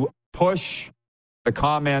to push the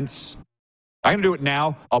comments. I'm going to do it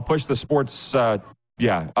now. I'll push the sports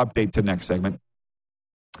update to next segment.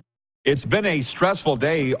 It's been a stressful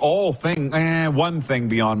day. One thing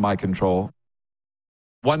beyond my control.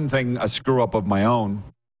 One thing, a screw-up of my own.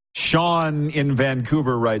 Sean in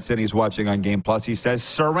Vancouver writes, and he's watching on Game Plus. He says,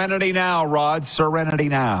 serenity now, Rod. Serenity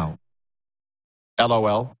now.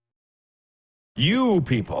 LOL. You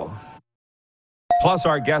people, plus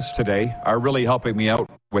our guests today, are really helping me out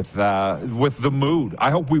with the mood. I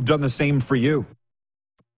hope we've done the same for you.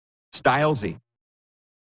 Stylesy,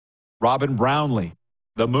 Robin Brownlee,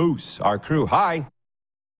 the Moose, our crew. Hi.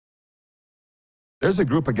 There's a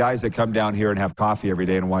group of guys that come down here and have coffee every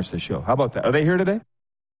day and watch the show. How about that? Are they here today?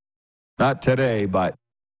 Not today, but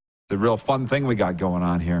the real fun thing we got going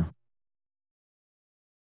on here.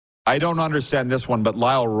 I don't understand this one, but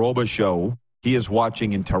Lyle Robichaud, he is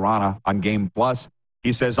watching in Toronto on Game Plus.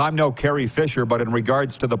 He says, I'm no Carrie Fisher, but in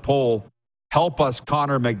regards to the poll, help us,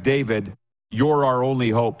 Connor McDavid. You're our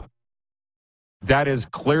only hope. That is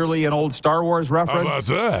clearly an old Star Wars reference. How about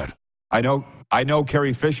that? I know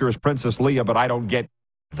Carrie Fisher is Princess Leia, but I don't get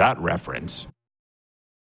that reference.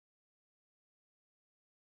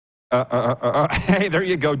 Hey, there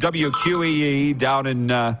you go. WQEE down in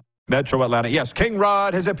Metro Atlanta. Yes, King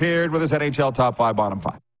Rod has appeared with his NHL top 5, bottom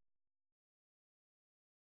 5.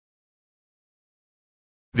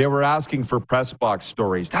 They were asking for press box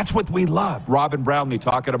stories. That's what we love. Robin Brownlee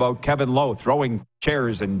talking about Kevin Lowe throwing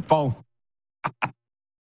chairs and phone.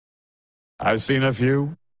 I've seen a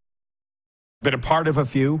few. Been a part of a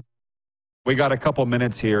few. We got a couple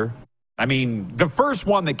minutes here. I mean, the first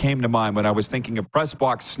one that came to mind when I was thinking of press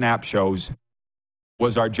box snap shows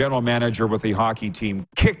was our general manager with the hockey team,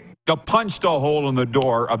 punched a hole in the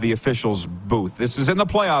door of the officials' booth. This is in the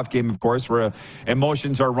playoff game, of course, where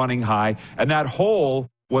emotions are running high. And that hole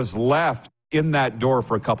was left in that door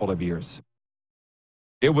for a couple of years.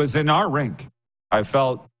 It was in our rink. I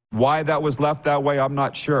felt why that was left that way, I'm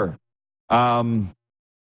not sure. In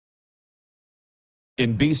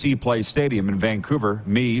BC Place Stadium in Vancouver,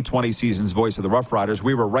 me, 20 seasons voice of the Rough Riders,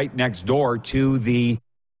 we were right next door to the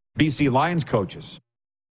BC Lions coaches.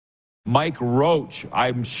 Mike Roach,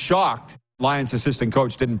 I'm shocked Lions assistant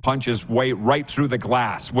coach didn't punch his way right through the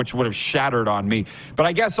glass, which would have shattered on me. But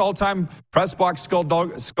I guess all-time press box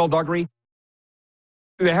skullduggery,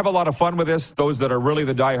 they have a lot of fun with this, those that are really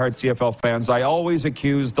the diehard CFL fans. I always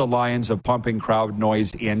accuse the Lions of pumping crowd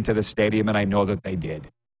noise into the stadium, and I know that they did.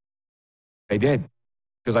 They did,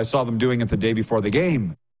 because I saw them doing it the day before the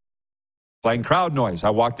game, playing crowd noise. I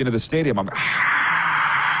walked into the stadium. I'm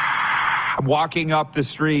walking up the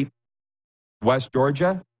street, West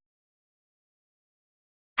Georgia.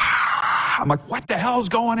 I'm like, what the hell's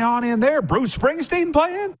going on in there? Bruce Springsteen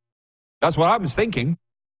playing? That's what I was thinking.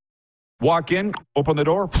 Walk in, open the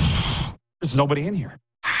door. There's nobody in here.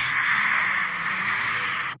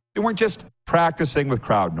 They weren't just practicing with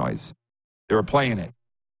crowd noise. They were playing it.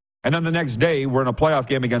 And then the next day, we're in a playoff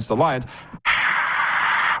game against the Lions.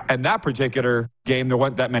 And that particular game, there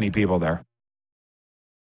weren't that many people there.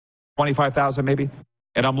 25,000 maybe.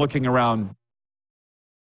 And I'm looking around.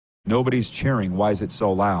 Nobody's cheering. Why is it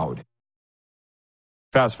so loud?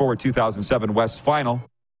 Fast forward 2007 West Final.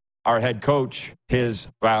 Our head coach, his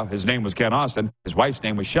name was Ken Austin. His wife's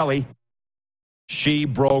name was Shelley. She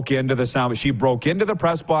broke into the sound. She broke into the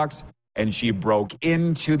press box, and she broke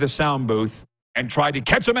into the sound booth and tried to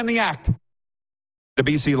catch them in the act. The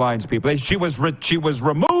BC Lions people. She was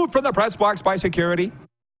removed from the press box by security.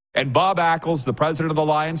 And Bob Ackles, the president of the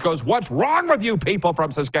Lions, goes, "What's wrong with you people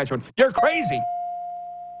from Saskatchewan? You're crazy."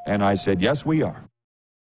 And I said, "Yes, we are."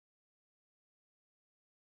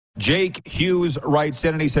 Jake Hughes writes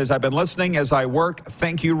in and he says, "I've been listening as I work.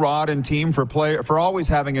 Thank you, Rod and team, for always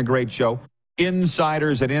having a great show.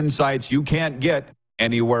 Insiders and insights you can't get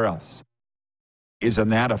anywhere else." Isn't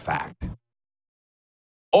that a fact?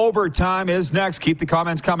 Overtime is next. Keep the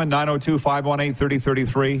comments coming.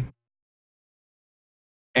 902-518-3033.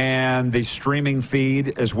 And the streaming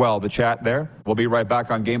feed as well, the chat there. We'll be right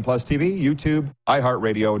back on Game Plus TV, YouTube,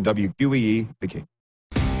 iHeartRadio, and WQEE, The King.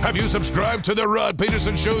 Have you subscribed to the Rod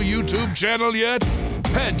Peterson Show YouTube channel yet?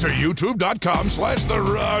 Head to youtube.com/The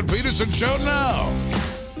Rod Peterson Show now.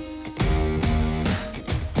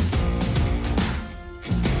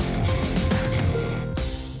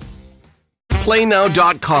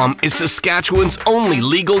 PlayNow.com is Saskatchewan's only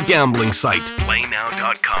legal gambling site.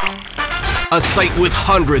 PlayNow.com. A site with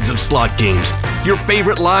hundreds of slot games, your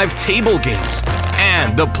favorite live table games,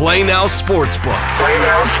 and the Play Now Sportsbook. Play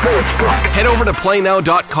Now Sportsbook. Head over to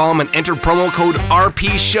PlayNow.com and enter promo code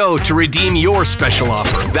RPSHOW to redeem your special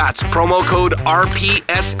offer. That's promo code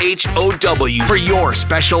RPSHOW for your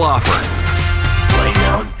special offer.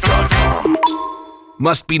 PlayNow.com.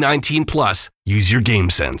 Must be 19 plus. Use your game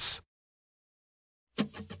sense.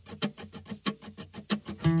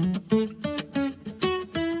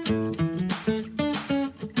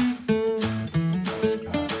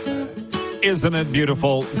 Isn't it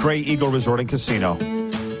beautiful? Grey Eagle Resort and Casino.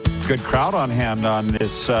 Good crowd on hand on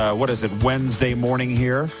this, Wednesday morning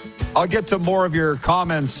here. I'll get to more of your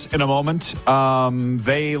comments in a moment.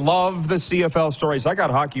 They love the CFL stories. I got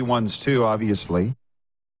hockey ones too, obviously.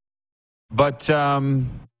 But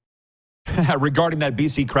regarding that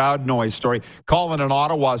BC crowd noise story, Colin in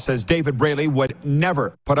Ottawa says David Braley would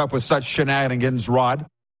never put up with such shenanigans, Rod.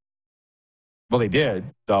 Well, he did,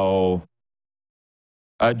 though.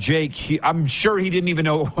 Jake, I'm sure he didn't even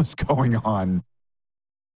know what was going on.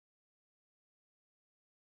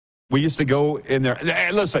 We used to go in there.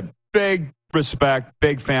 Hey, listen, big respect,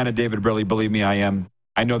 big fan of David Braley. Believe me, I am.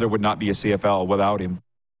 I know there would not be a CFL without him.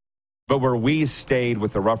 But where we stayed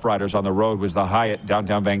with the Rough Riders on the road was the Hyatt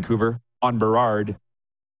downtown Vancouver on Burrard.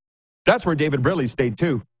 That's where David Braley stayed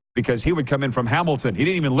too, because he would come in from Hamilton. He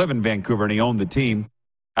didn't even live in Vancouver, and he owned the team.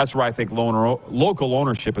 That's where I think local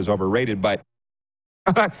ownership is overrated. But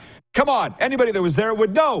come on, anybody that was there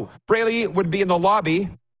would know. Braley would be in the lobby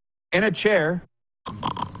in a chair.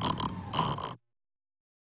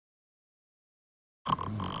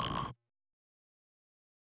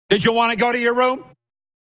 Did you want to go to your room?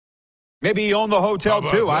 Maybe he owned the hotel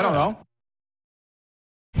too. I don't know.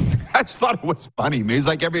 I just thought it was funny. He's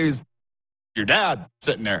like, everybody's your dad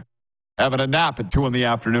sitting there having a nap at 2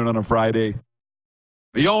 p.m. on a Friday.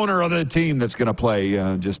 The owner of the team that's going to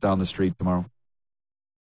play just down the street tomorrow.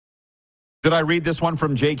 Did I read this one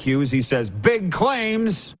from Jake Hughes? He says, big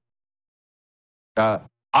claims.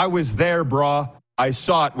 I was there, brah. I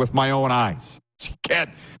saw it with my own eyes. You can't.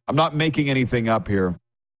 I'm not making anything up here.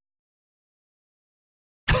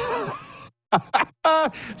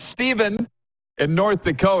 Stephen in North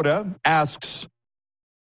Dakota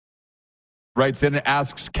writes in and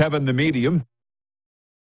asks Kevin the medium,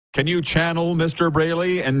 can you channel Mr.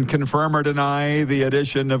 Braley and confirm or deny the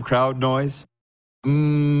addition of crowd noise?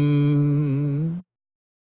 Ryan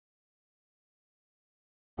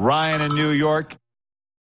in New York.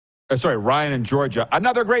 Ryan in Georgia.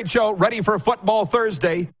 Another great show. Ready for Football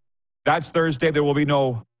Thursday. That's Thursday. There will be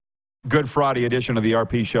no Good Friday edition of the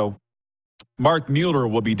RP show. Mark Mueller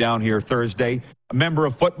will be down here Thursday. A member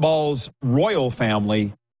of football's royal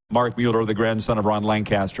family. Mark Mueller, the grandson of Ron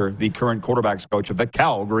Lancaster, the current quarterbacks coach of the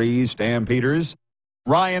Calgary Stampeders.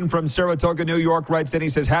 Ryan from Saratoga, New York, writes in. He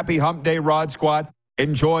says, happy hump day, Rod Squad.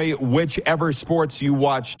 Enjoy whichever sports you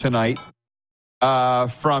watch tonight.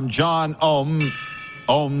 From John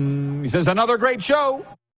he says, another great show.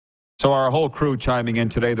 So our whole crew chiming in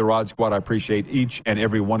today, the Rod Squad, I appreciate each and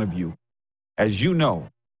every one of you. As you know,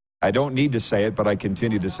 I don't need to say it, but I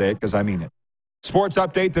continue to say it because I mean it. Sports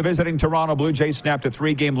update, the visiting Toronto Blue Jays snapped a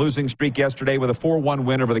 3-game losing streak yesterday with a 4-1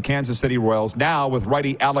 win over the Kansas City Royals. Now, with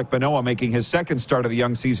righty Alek Manoah making his second start of the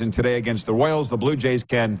young season today against the Royals, the Blue Jays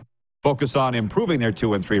can focus on improving their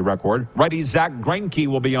 2-3 record. Righty Zach Greinke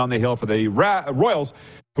will be on the hill for the Royals,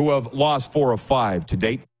 who have lost 4 of 5 to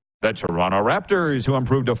date. The Toronto Raptors, who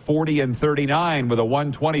improved to 40-39 with a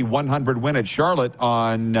 120-100 win at Charlotte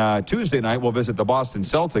on Tuesday night, will visit the Boston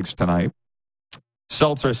Celtics tonight.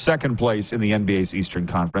 Celtics are second place in the NBA's Eastern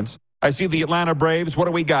Conference. I see the Atlanta Braves. What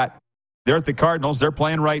do we got? They're at the Cardinals. They're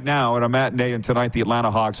playing right now in a matinee, and tonight the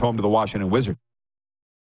Atlanta Hawks home to the Washington Wizards.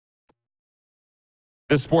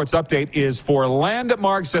 This sports update is for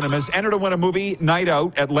Landmark Cinemas. Enter to win a movie night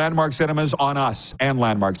out at Landmark Cinemas on us and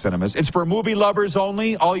Landmark Cinemas. It's for movie lovers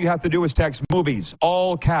only. All you have to do is text movies,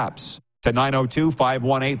 all caps, to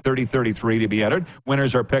 902-518-3033 to be entered.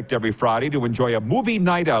 Winners are picked every Friday to enjoy a movie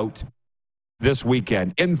night out this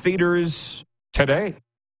weekend. In theaters today.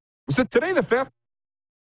 Is it today the 5th?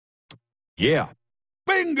 Yeah.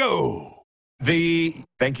 Bingo!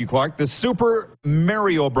 Thank you, Clark, the Super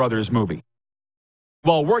Mario Brothers movie.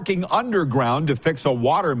 While working underground to fix a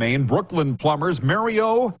water main, Brooklyn plumbers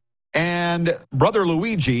Mario and brother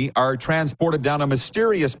Luigi are transported down a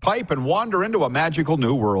mysterious pipe and wander into a magical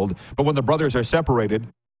new world. But when the brothers are separated,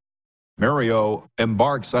 Mario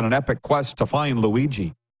embarks on an epic quest to find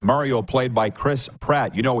Luigi. Mario played by Chris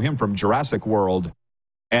Pratt. You know him from Jurassic World.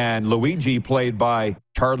 And Luigi played by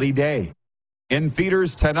Charlie Day. In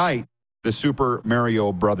theaters tonight, the Super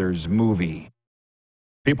Mario Brothers movie.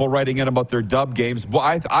 People writing in about their dub games.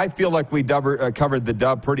 Well, I feel like we covered the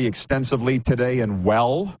dub pretty extensively today and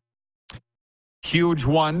well. Huge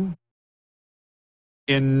one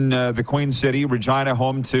in the Queen City, Regina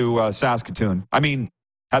home to Saskatoon. I mean,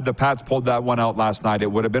 had the Pats pulled that one out last night,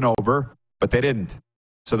 it would have been over, but they didn't.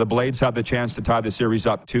 So the Blades have the chance to tie the series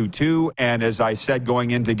up 2-2. And as I said,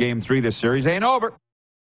 going into Game 3, this series ain't over.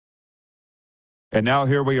 And now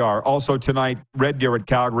here we are. Also tonight, Red Deer at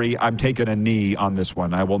Calgary. I'm taking a knee on this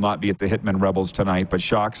one. I will not be at the Hitman Rebels tonight, but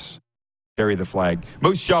Shocks carry the flag.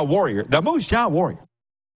 Moose Jaw Warrior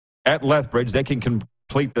at Lethbridge. They can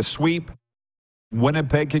complete the sweep.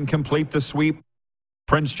 Winnipeg can complete the sweep.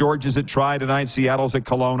 Prince George is at Tri tonight. Seattle's at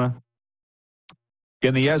Kelowna.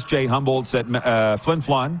 In the SJ, Humboldt's at Flin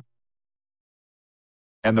Flon.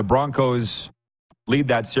 And the Broncos lead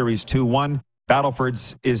that series 2-1.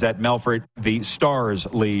 Battleford's is at Melfort. The Stars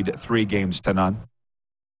lead 3-0.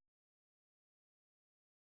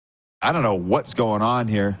 I don't know what's going on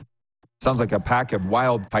here. Sounds like a pack of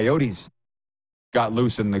wild coyotes got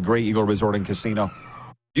loose in the Grey Eagle Resort and Casino.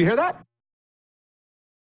 Do you hear that?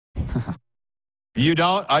 You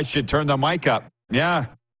don't? I should turn the mic up. Yeah.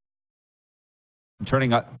 I'm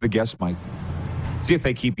turning up the guest mic. See if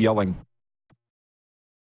they keep yelling.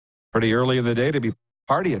 Pretty early in the day to be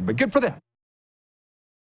partying, but good for them.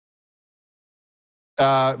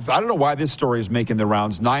 I don't know why this story is making the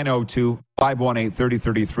rounds.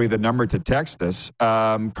 902-518-3033, the number to text us.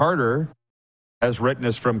 Carter has written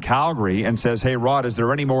us from Calgary and says, hey, Rod, is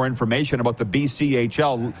there any more information about the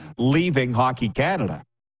BCHL leaving Hockey Canada?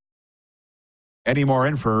 Any more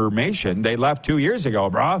information? They left 2 years ago,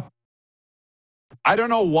 brah. I don't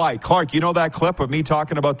know why. Clark, you know that clip of me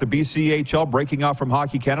talking about the BCHL breaking off from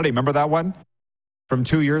Hockey Canada? Remember that one from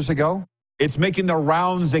 2 years ago? It's making the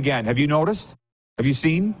rounds again. Have you noticed? Have you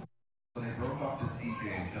seen? So they broke off the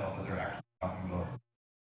CJHL, but they're actually talking about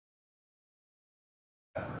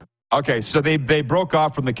Okay, so they broke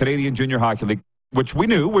off from the Canadian Junior Hockey League, which we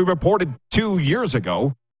knew. We reported 2 years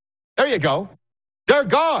ago. There you go. They're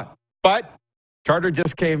gone. But Carter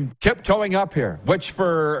just came tiptoeing up here, which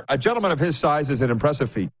for a gentleman of his size is an impressive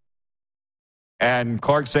feat. And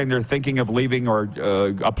Clark's saying they're thinking of leaving or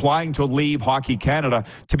applying to leave Hockey Canada.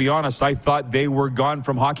 To be honest, I thought they were gone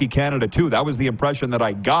from Hockey Canada too. That was the impression that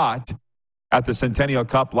I got at the Centennial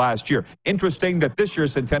Cup last year. Interesting that this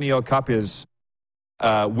year's Centennial Cup is,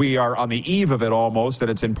 we are on the eve of it almost, and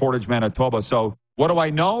it's in Portage, Manitoba. So what do I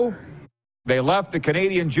know? They left the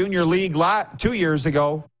Canadian Junior League 2 years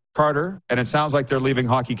ago, Carter, and it sounds like they're leaving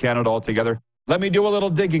Hockey Canada altogether. Let me do a little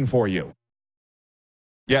digging for you.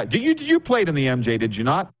 Yeah, did you play in the MJ, did you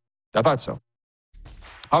not? I thought so.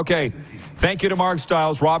 Okay, thank you to Mark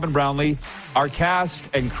Stiles, Robin Brownlee, our cast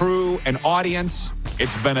and crew and audience.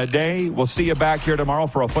 It's been a day. We'll see you back here tomorrow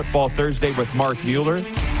for a Football Thursday with Mark Mueller.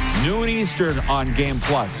 Noon Eastern on Game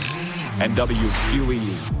Plus and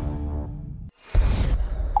WQEE.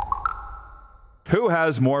 Who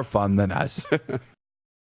has more fun than us?